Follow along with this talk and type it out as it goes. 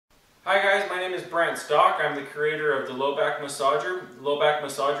Hi guys, my name is Brant. I'm the creator of the Low Back Massager. Low Back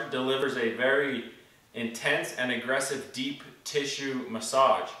Massager delivers a very intense and aggressive deep tissue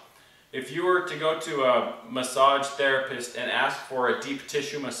massage. If you were to go to a massage therapist and ask for a deep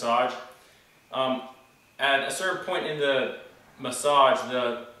tissue massage, at a certain point in the massage,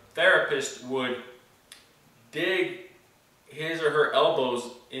 the therapist would dig his or her elbows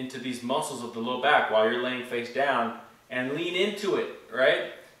into these muscles of the low back while you're laying face down and lean into it,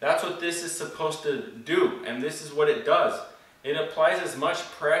 right? That's what this is supposed to do, and this is what it does. It applies as much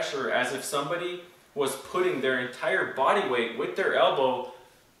pressure as if somebody was putting their entire body weight with their elbow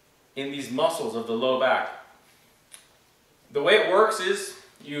in these muscles of the low back. The way it works is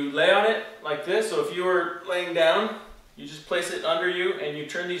you lay on it like this. So if you were laying down, you just place it under you and you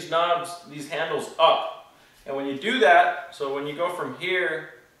turn these knobs, these handles up. And when you do that, so when you go from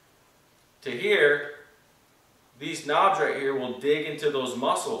here to here, these knobs right here will dig into those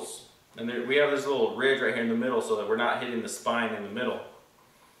muscles. And we have this little ridge right here in the middle so that we're not hitting the spine in the middle.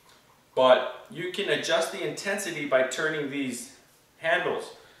 But you can adjust the intensity by turning these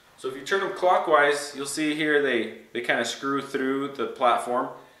handles. So if you turn them clockwise, you'll see here they kind of screw through the platform.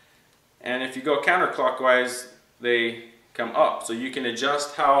 And if you go counterclockwise, they come up. So you can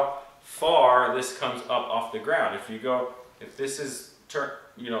adjust how far this comes up off the ground. If this is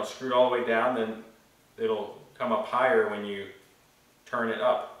screwed all the way down, then it'll come up higher when you turn it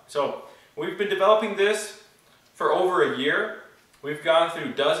up. So we've been developing this for over a year. We've gone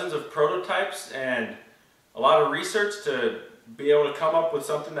through dozens of prototypes and a lot of research to be able to come up with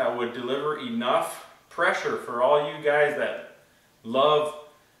something that would deliver enough pressure for all you guys that love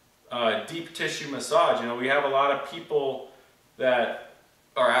deep tissue massage. You know, we have a lot of people that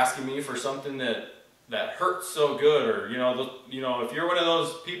are asking me for something that hurts so good, or if you're one of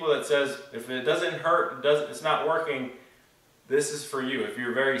those people that says if it doesn't hurt, it's not working, this is for you. If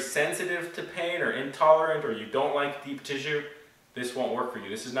you're very sensitive to pain or intolerant, or you don't like deep tissue, this won't work for you.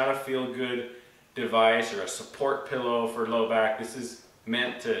 This is not a feel-good device or a support pillow for low back. This is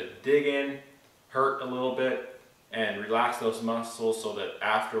meant to dig in, hurt a little bit, and relax those muscles so that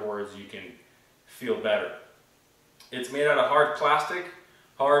afterwards you can feel better. It's made out of hard plastic,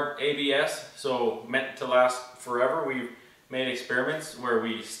 hard ABS, so meant to last forever. We've made experiments where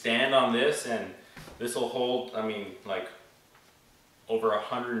we stand on this and this will hold, like over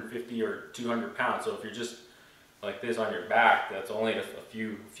 150 or 200 pounds. So if you're just like this on your back, that's only a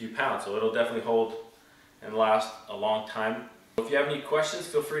few pounds. So it'll definitely hold and last a long time. If you have any questions,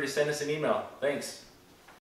 feel free to send us an email. Thanks.